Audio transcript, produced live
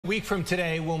A week from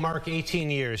today will mark 18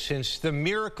 years since the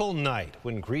miracle night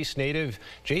when Greece native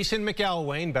Jason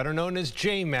McElwain, better known as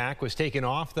J-Mac, was taken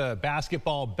off the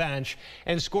basketball bench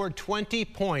and scored 20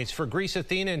 points for Greece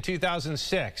Athena in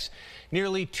 2006.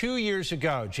 Nearly 2 years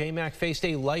ago, J-Mac faced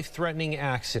a life-threatening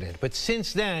accident, but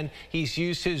since then, he's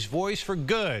used his voice for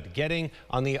good, getting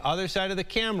on the other side of the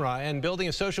camera and building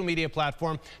a social media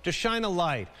platform to shine a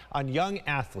light on young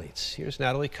athletes. Here's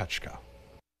Natalie Kutchko.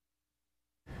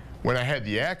 When I had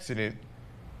the accident,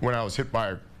 when I was hit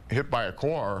by a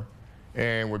car,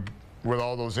 and with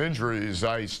all those injuries,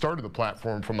 I started the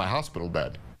platform from my hospital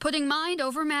bed. Putting mind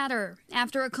over matter.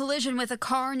 After a collision with a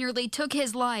car nearly took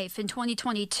his life in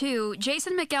 2022,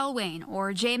 Jason McElwain,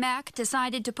 or J-Mac,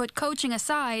 decided to put coaching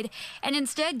aside and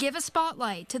instead give a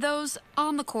spotlight to those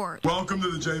on the court. Welcome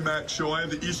to the J-Mac Show. I am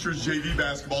the Easters JV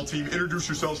basketball team. Introduce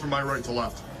yourselves from my right to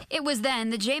left. It was then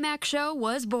the J-Mac Show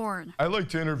was born. I like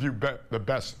to interview the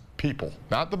best people,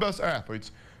 not the best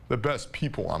athletes, the best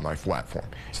people on my platform.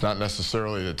 It's not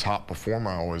necessarily the top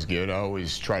performer I always get. I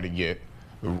always try to get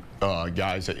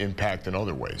guys that impact in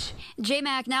other ways.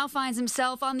 J-Mac now finds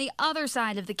himself on the other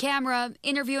side of the camera,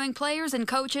 interviewing players and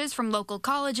coaches from local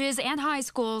colleges and high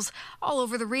schools all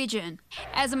over the region.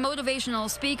 As a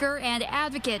motivational speaker and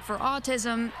advocate for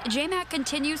autism, J-Mac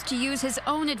continues to use his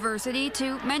own adversity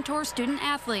to mentor student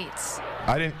athletes.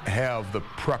 I didn't have the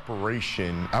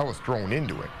preparation. I was thrown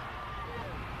into it.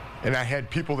 And I had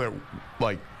people that,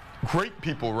 like, great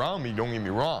people around me, don't get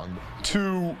me wrong,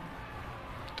 to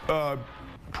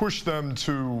push them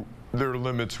to their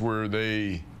limits where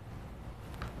they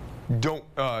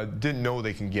didn't know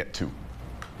they can get to.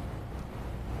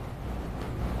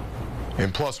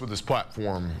 And plus, with this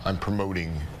platform, I'm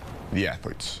promoting the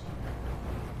athletes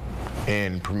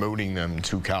and promoting them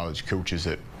to college coaches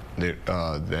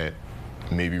that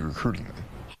may be recruiting them.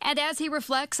 And as he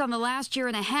reflects on the last year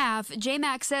and a half,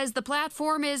 J-Mac says the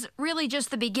platform is really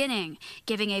just the beginning,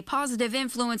 giving a positive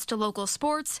influence to local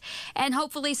sports and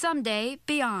hopefully someday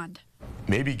beyond.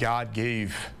 Maybe God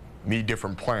gave me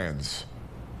different plans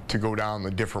to go down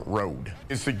a different road.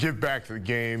 It's to give back to the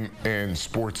game and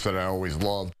sports that I always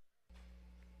loved.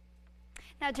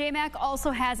 Now, J-Mac also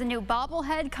has a new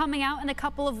bobblehead coming out in a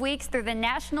couple of weeks through the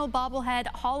National Bobblehead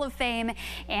Hall of Fame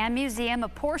and Museum. A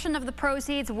portion of the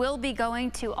proceeds will be going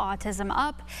to Autism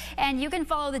Up. And you can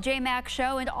follow the J-Mac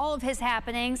Show and all of his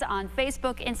happenings on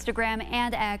Facebook, Instagram,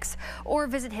 and X, or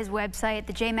visit his website,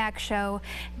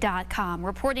 thejmacshow.com.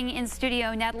 Reporting in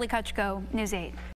studio, Natalie Kutchko, News 8.